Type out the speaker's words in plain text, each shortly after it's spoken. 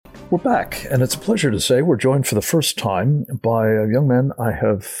We're back, and it's a pleasure to say we're joined for the first time by a young man I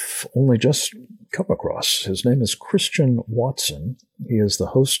have only just come across. His name is Christian Watson. He is the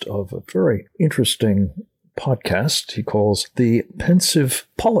host of a very interesting podcast he calls the Pensive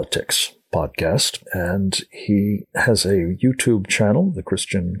Politics Podcast, and he has a YouTube channel, the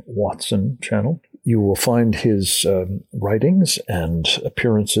Christian Watson channel. You will find his writings and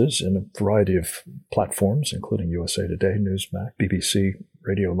appearances in a variety of platforms, including USA Today, Newsmax, BBC,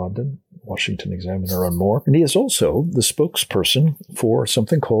 Radio London, Washington Examiner, and more. And he is also the spokesperson for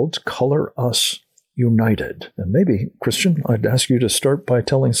something called Color Us United. And maybe, Christian, I'd ask you to start by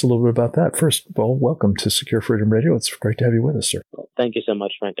telling us a little bit about that. First of all, welcome to Secure Freedom Radio. It's great to have you with us, sir. Well, thank you so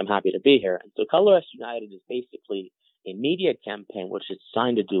much, Frank. I'm happy to be here. And so Color Us United is basically a media campaign which is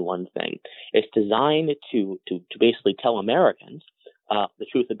designed to do one thing. It's designed to basically tell Americans the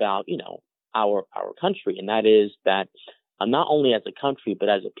truth about, our country. And that is that not only as a country, but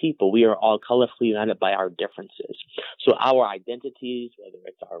as a people, we are all colorfully united by our differences. So our identities, whether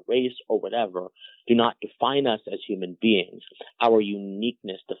it's our race or whatever, do not define us as human beings. Our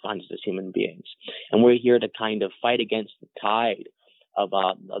uniqueness defines us as human beings. And we're here to kind of fight against the tide of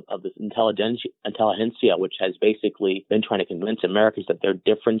this intelligentsia, which has basically been trying to convince Americans that their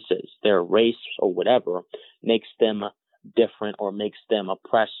differences, their race or whatever, makes them different or makes them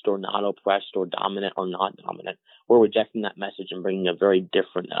oppressed or not oppressed or dominant or not dominant. We're rejecting that message and bringing a very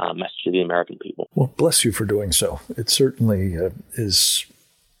different message to the American people. Well, bless you for doing so. It certainly is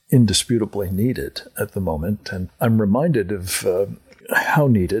indisputably needed at the moment. And I'm reminded of how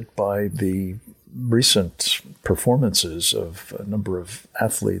needed by the recent performances of a number of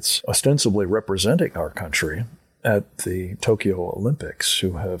athletes ostensibly representing our country at the Tokyo Olympics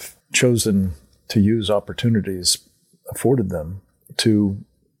who have chosen to use opportunities afforded them to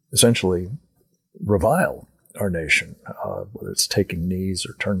essentially revile our nation, whether it's taking knees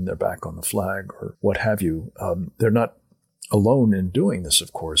or turning their back on the flag or what have you. They're not alone in doing this,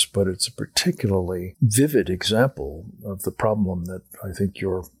 of course, but it's a particularly vivid example of the problem that I think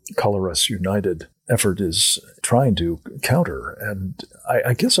your Color Us United effort is trying to counter. And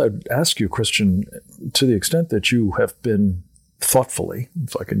I guess I'd ask you, Christian, to the extent that you have been thoughtfully,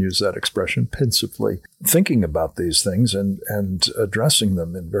 if I can use that expression, pensively thinking about these things and addressing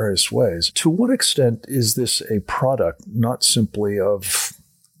them in various ways, to what extent is this a product not simply of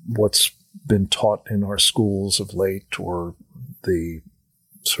what's been taught in our schools of late or the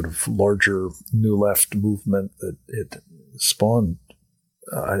sort of larger New Left movement that it spawned,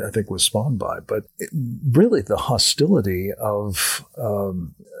 I think was spawned by, but really the hostility of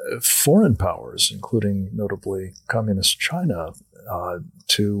foreign powers, including notably Communist China,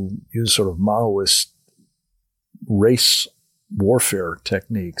 to use sort of Maoist race warfare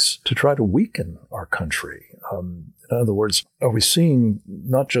techniques to try to weaken our country. In other words, are we seeing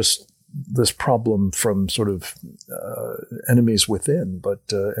not just this problem from sort of enemies within, but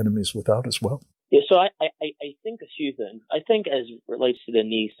enemies without as well? Yeah, so I think a few things. I think as it relates to the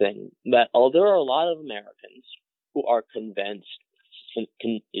knee thing, that although there are a lot of Americans who are convinced,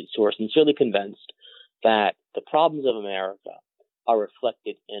 who are sincerely convinced that the problems of America are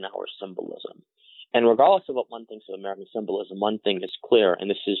reflected in our symbolism. And regardless of what one thinks of American symbolism, one thing is clear,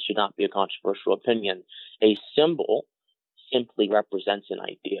 and should not be a controversial opinion. A symbol simply represents an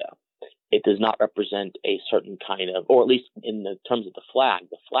idea. It does not represent a certain kind of, or at least in the terms of the flag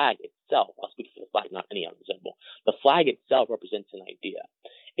itself, I'll speak for the flag, not any other symbol. The flag itself represents an idea.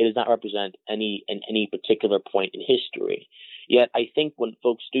 It does not represent any particular point in history. Yet I think when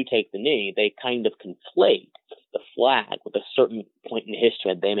folks do take the knee, they kind of conflate the flag with a certain point in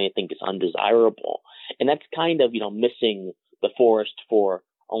history that they may think is undesirable. And that's kind of, missing the forest for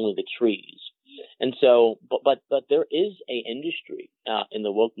only the trees. And so, but there is a industry in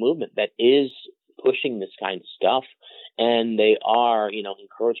the woke movement that is pushing this kind of stuff, and they are,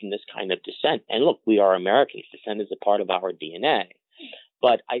 encouraging this kind of dissent. And look, we are Americans. Dissent is a part of our DNA.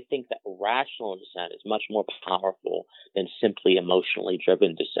 But I think that rational dissent is much more powerful than simply emotionally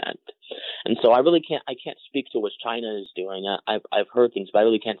driven dissent. And so I can't speak to what China is doing. I've heard things, but I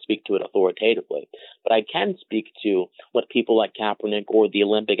really can't speak to it authoritatively. But I can speak to what people like Kaepernick or the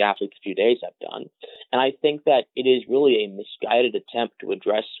Olympic athletes a few days have done. And I think that it is really a misguided attempt to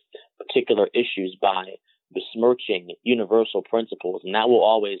address particular issues by besmirching universal principles, and that will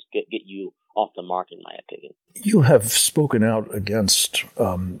always get you off the mark, in my opinion. You have spoken out against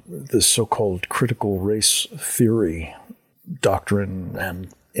this so-called critical race theory doctrine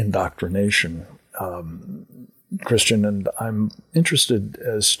and indoctrination, Christian, and I'm interested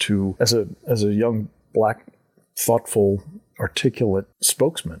as a young black, thoughtful, articulate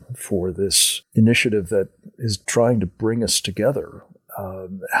spokesman for this initiative that is trying to bring us together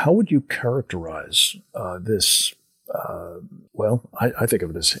How would you characterize this? I think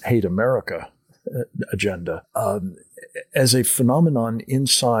of it as hate America agenda as a phenomenon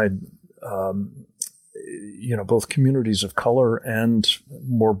inside, both communities of color and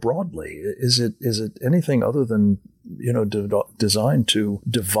more broadly. Is it anything other than designed to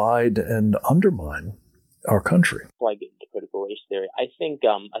divide and undermine our country? Before I get into critical race theory, I think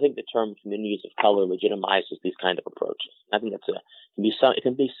the term communities of color legitimizes these kind of approaches. I think it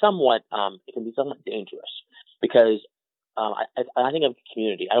can be somewhat dangerous because I think of a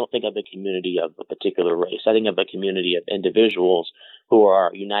community. I don't think of a community of a particular race. I think of a community of individuals who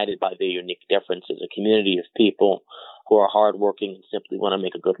are united by their unique differences, a community of people who are hardworking and simply want to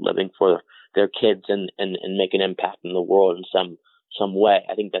make a good living for their kids and make an impact in the world in some way.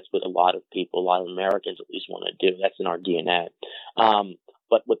 I think that's what a lot of people, a lot of Americans at least want to do. That's in our DNA.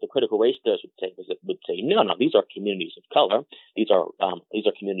 But what the critical race theorists would say, no, these are communities of color. These are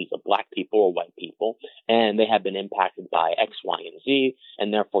communities of black people or white people, and they have been impacted by X, Y, and Z,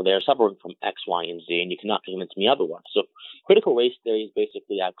 and therefore they're suffering from X, Y, and Z, and you cannot convince me otherwise. So critical race theory is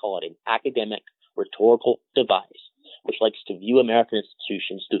basically, I call it an academic rhetorical device, which likes to view American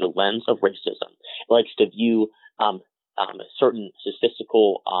institutions through the lens of racism. It likes to view certain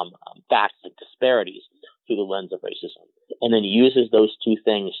statistical facts and disparities through the lens of racism, and then uses those two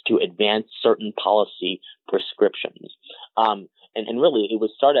things to advance certain policy prescriptions. And really, it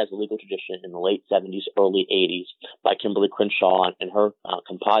was started as a legal tradition in the late 70s, early 80s by Kimberly Crenshaw and her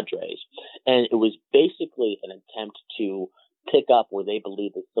compadres. And it was basically an attempt to pick up where they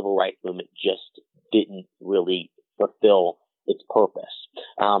believed the civil rights movement just didn't really fulfill its purpose.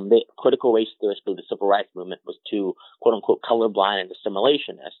 The critical race theorists believed the civil rights movement was too, quote unquote, colorblind and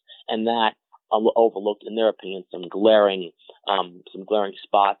assimilationist, and that overlooked, in their opinion, some glaring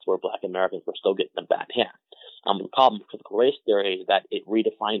spots where Black Americans were still getting a bad hand. The problem with critical race theory is that it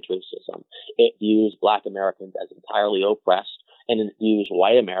redefines racism. It views Black Americans as entirely oppressed, and it views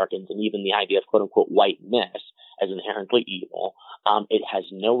white Americans and even the idea of quote unquote whiteness as inherently evil. It has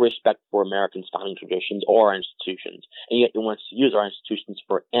no respect for Americans' founding traditions or our institutions, and yet it wants to use our institutions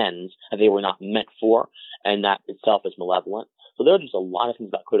for ends that they were not meant for, and that itself is malevolent. So there are just a lot of things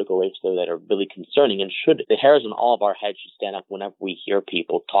about critical race theory that are really concerning, and the hairs on all of our heads should stand up whenever we hear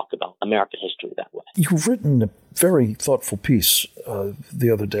people talk about American history that way. You've written a very thoughtful piece the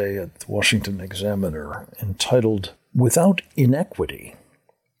other day at the Washington Examiner entitled, "Without Inequity,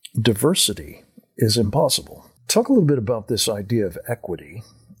 Diversity is Impossible." Talk a little bit about this idea of equity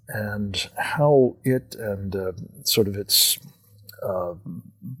and how it and sort of its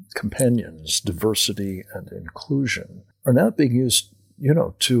companions, diversity and inclusion, are now being used,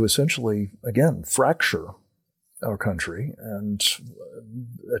 to essentially, again, fracture our country and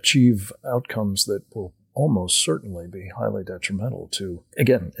achieve outcomes that will almost certainly be highly detrimental to,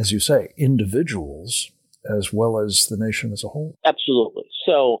 again, as you say, individuals as well as the nation as a whole. Absolutely.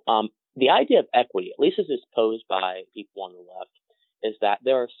 So the idea of equity, at least as it's posed by people on the left, is that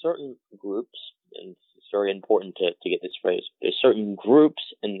there are certain groups, and it's very important to get this phrase, there's certain groups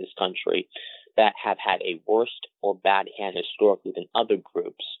in this country that have had a worse or bad hand historically than other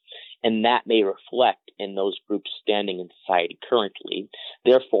groups, and that may reflect in those groups standing in society currently.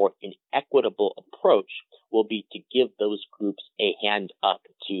 Therefore, an equitable approach will be to give those groups a hand up,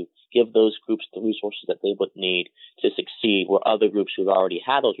 to give those groups the resources that they would need to succeed, where other groups who already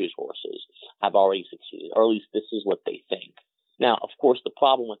had those resources have already succeeded, or at least this is what they think. Now, of course, the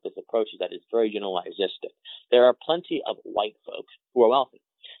problem with this approach is that it's very generalizistic. There are plenty of white folks who are wealthy.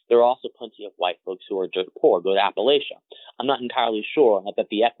 There are also plenty of white folks who are dirt poor. Go to Appalachia. I'm not entirely sure that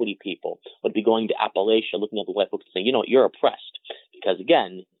the equity people would be going to Appalachia looking at the white folks and saying, you're oppressed. Because,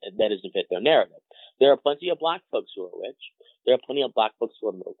 again, that doesn't fit their narrative. There are plenty of black folks who are rich. There are plenty of black folks who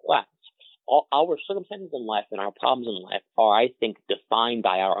are middle class. All our circumstances in life and our problems in life are, I think, defined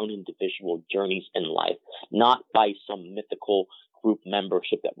by our own individual journeys in life, not by some mythical group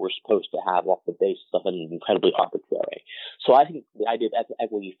membership that we're supposed to have off the basis of an incredibly arbitrary. So I think the idea of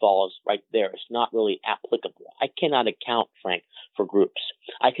equity falls right there. It's not really applicable. I cannot account, Frank, for groups.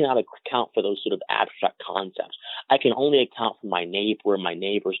 I cannot account for those sort of abstract concepts. I can only account for my neighbor, my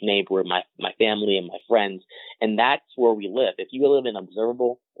neighbor's neighbor, my family and my friends. And that's where we live. If you live in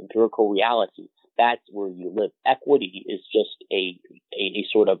observable, empirical reality, that's where you live. Equity is just a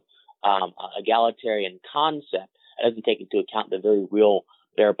sort of egalitarian concept. It doesn't take into account the very real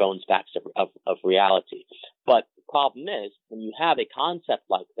bare bones facts of reality. But the problem is, when you have a concept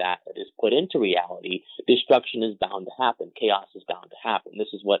like that is put into reality, destruction is bound to happen. Chaos is bound to happen.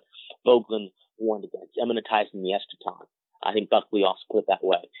 This is what Voegelin warned against, immanentizing the eschaton. I think Buckley also put it that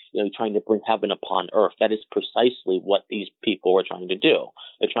way. Trying to bring heaven upon earth. That is precisely what these people are trying to do.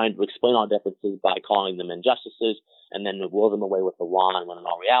 They're trying to explain all differences by calling them injustices and then whirl them away with the line when in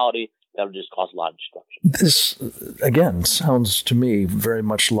all reality, that would just cause a lot of destruction. This, again, sounds to me very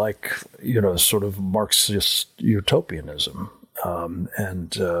much like, sort of Marxist utopianism.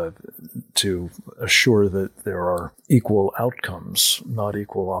 And to assure that there are equal outcomes, not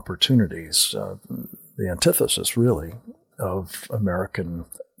equal opportunities. The antithesis, really, of American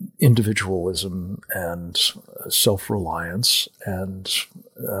individualism and self-reliance and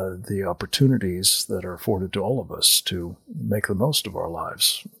the opportunities that are afforded to all of us to make the most of our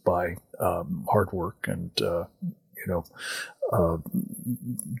lives by hard work and,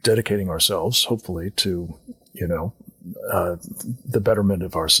 dedicating ourselves, hopefully, to, the betterment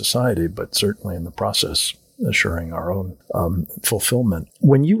of our society, but certainly in the process, assuring our own fulfillment.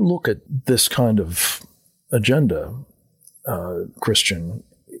 When you look at this kind of agenda, Christian,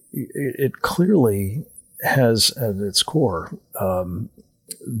 it clearly has at its core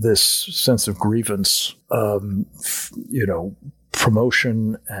this sense of grievance,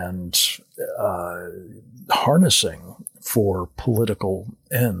 promotion and harnessing for political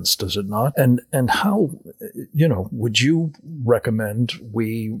ends, does it not? And how, would you recommend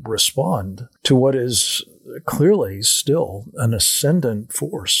we respond to what is clearly still an ascendant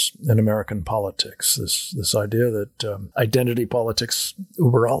force in American politics, this idea that identity politics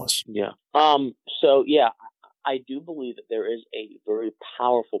uber alles? Yeah. I do believe that there is a very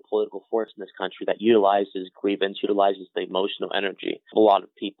powerful political force in this country that utilizes grievance, utilizes the emotional energy of a lot of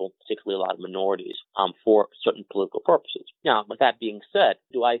people, particularly a lot of minorities, for certain political purposes. Now, with that being said,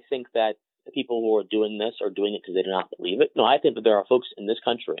 do I think that the people who are doing this are doing it because they do not believe it? No, I think that there are folks in this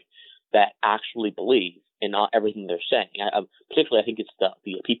country that actually believe in everything they're saying. Particularly, I think it's the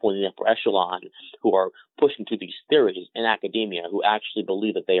people in the upper echelon who are pushing through these theories in academia who actually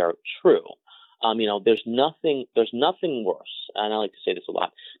believe that they are true. There's nothing worse, and I like to say this a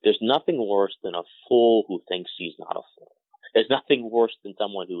lot, there's nothing worse than a fool who thinks he's not a fool. There's nothing worse than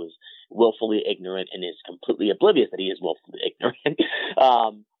someone who is willfully ignorant and is completely oblivious that he is willfully ignorant.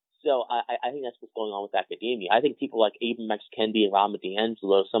 So I think that's what's going on with academia. I think people like Ibram X. Kendi and Robert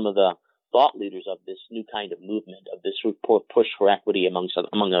DiAngelo, some of the thought leaders of this new kind of movement, of this push for equity among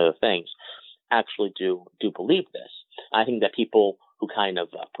other things, actually do believe this. I think that people who kind of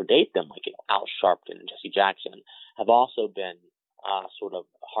predate them, like Al Sharpton and Jesse Jackson, have also been sort of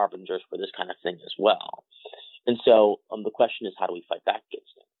harbingers for this kind of thing as well. And so the question is, how do we fight back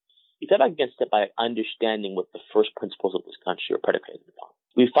against it? We fight back against it by understanding what the first principles of this country are predicated upon.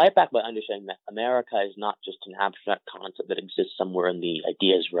 We fight back by understanding that America is not just an abstract concept that exists somewhere in the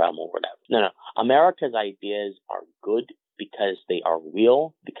ideas realm or whatever. No. America's ideas are good because they are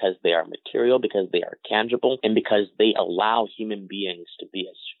real, because they are material, because they are tangible, and because they allow human beings to be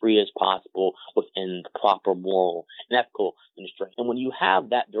as free as possible within the proper moral and ethical constraints. And when you have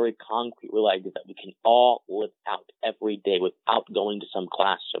that very concrete real idea that we can all live out every day without going to some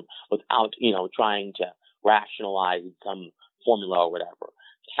classroom, without, trying to rationalize some formula or whatever,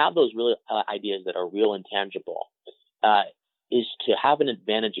 to have those real ideas that are real and tangible, is to have an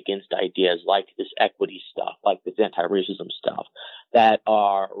advantage against ideas like this equity stuff, like this anti-racism stuff, that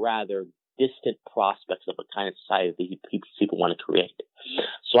are rather distant prospects of the kind of society that people want to create.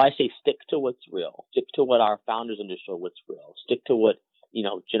 So I say stick to what's real. Stick to what our founders understood what's real. Stick to what,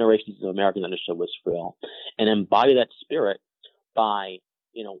 generations of Americans understood what's real. And embody that spirit by,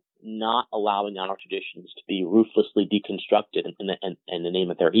 not allowing our traditions to be ruthlessly deconstructed in the name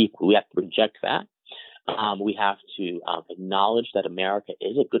of their equal. We have to reject that. We have to acknowledge that America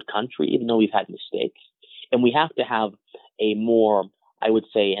is a good country, even though we've had mistakes. And we have to have a more, I would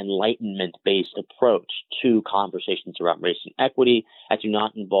say, enlightenment-based approach to conversations around race and equity that do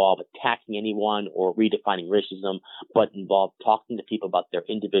not involve attacking anyone or redefining racism, but involve talking to people about their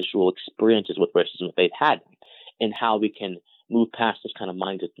individual experiences with racism if they've had them, and how we can move past this kind of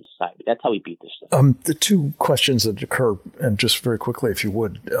mindset in society. That's how we beat this thing. The two questions that occur, and just very quickly, if you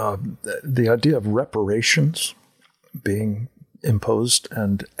would, the idea of reparations being imposed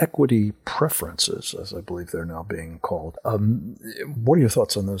and equity preferences, as I believe they're now being called. What are your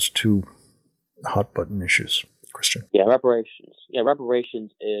thoughts on those two hot-button issues, Christian?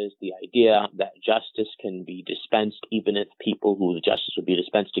 Reparations is the idea that justice can be dispensed even if people who the justice would be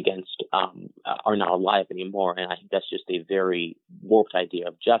dispensed against are not alive anymore. And I think that's just a very warped idea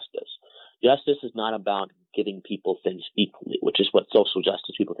of justice. Justice is not about giving people things equally, which is what social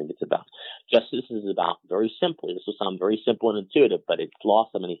justice people think it's about. Justice is about, very simply, this will sound very simple and intuitive, but it's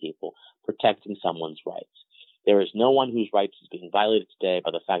lost on many people, protecting someone's rights. There is no one whose rights is being violated today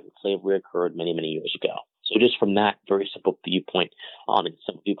by the fact that slavery occurred many, many years ago. So just from that very simple viewpoint, but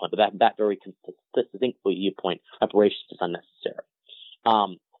that very distinct viewpoint, reparations is unnecessary.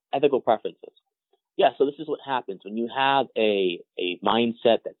 Ethical preferences. Yeah, so this is what happens when you have a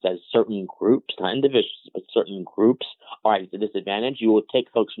mindset that says certain groups, not individuals, but certain groups are at a disadvantage. You will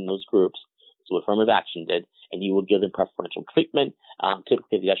take folks from those groups, so what affirmative action did, and you will give them preferential treatment,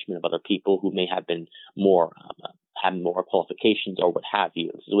 typically at the detriment of other people who may have been more, have more qualifications or what have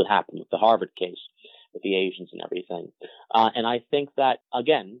you. This is what happened with the Harvard case, with the Asians and everything. And I think that,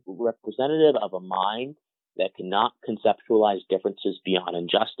 again, representative of a mind that cannot conceptualize differences beyond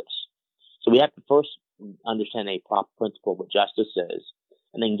injustice. So we have to first understand a proper principle of what justice is,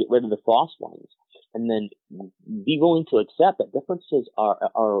 and then get rid of the false ones, and then be willing to accept that differences are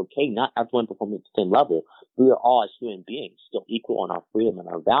okay. Not everyone performing at the same level. We are all, as human beings, still equal in our freedom and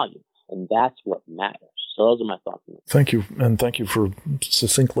our value, and that's what matters. So those are my thoughts. Thank you, and thank you for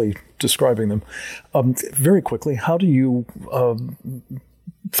succinctly describing them. Very quickly, how do you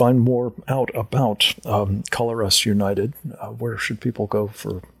find more out about Color Us United? Where should people go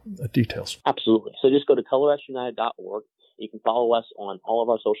for details? Absolutely. So just go to colorusunited.org. You can follow us on all of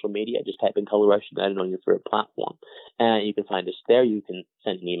our social media. Just type in Color Us United on your favorite platform, and you can find us there. You can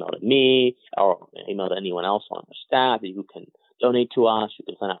send an email to me or an email to anyone else on our staff. You can donate to us. You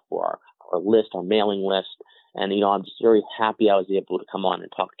can sign up for our list, our mailing list. And, I'm just very happy I was able to come on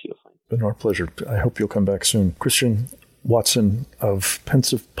and talk to you, Frank. It's been our pleasure. I hope you'll come back soon. Christian Watson of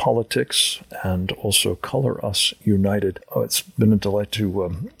Pensive Politics and also Color Us United. It's been a delight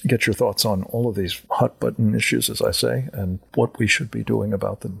to get your thoughts on all of these hot-button issues, as I say, and what we should be doing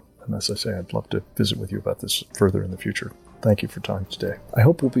about them. And as I say, I'd love to visit with you about this further in the future. Thank you for time today. I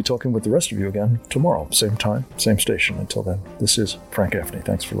hope we'll be talking with the rest of you again tomorrow, same time, same station. Until then, this is Frank Gaffney.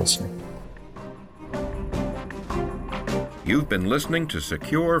 Thanks for listening. You've been listening to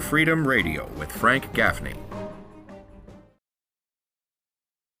Secure Freedom Radio with Frank Gaffney.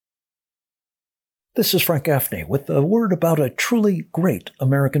 This is Frank Gaffney with a word about a truly great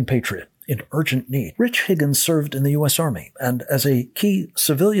American patriot in urgent need. Rich Higgins served in the U.S. Army and as a key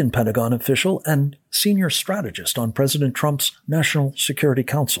civilian Pentagon official and senior strategist on President Trump's National Security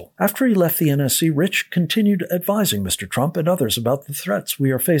Council. After he left the NSC, Rich continued advising Mr. Trump and others about the threats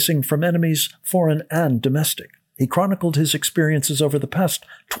we are facing from enemies, foreign and domestic. He chronicled his experiences over the past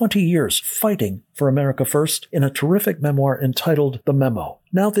 20 years fighting for America First in a terrific memoir entitled The Memo.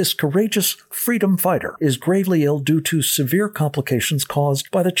 Now this courageous freedom fighter is gravely ill due to severe complications caused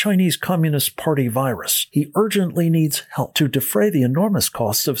by the Chinese Communist Party virus. He urgently needs help to defray the enormous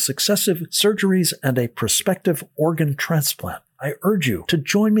costs of successive surgeries and a prospective organ transplant. I urge you to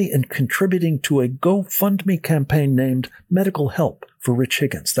join me in contributing to a GoFundMe campaign named Medical Help for Rich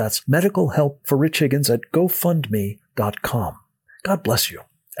Higgins. That's Medical Help for Rich Higgins at GoFundMe.com. God bless you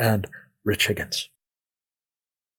and Rich Higgins.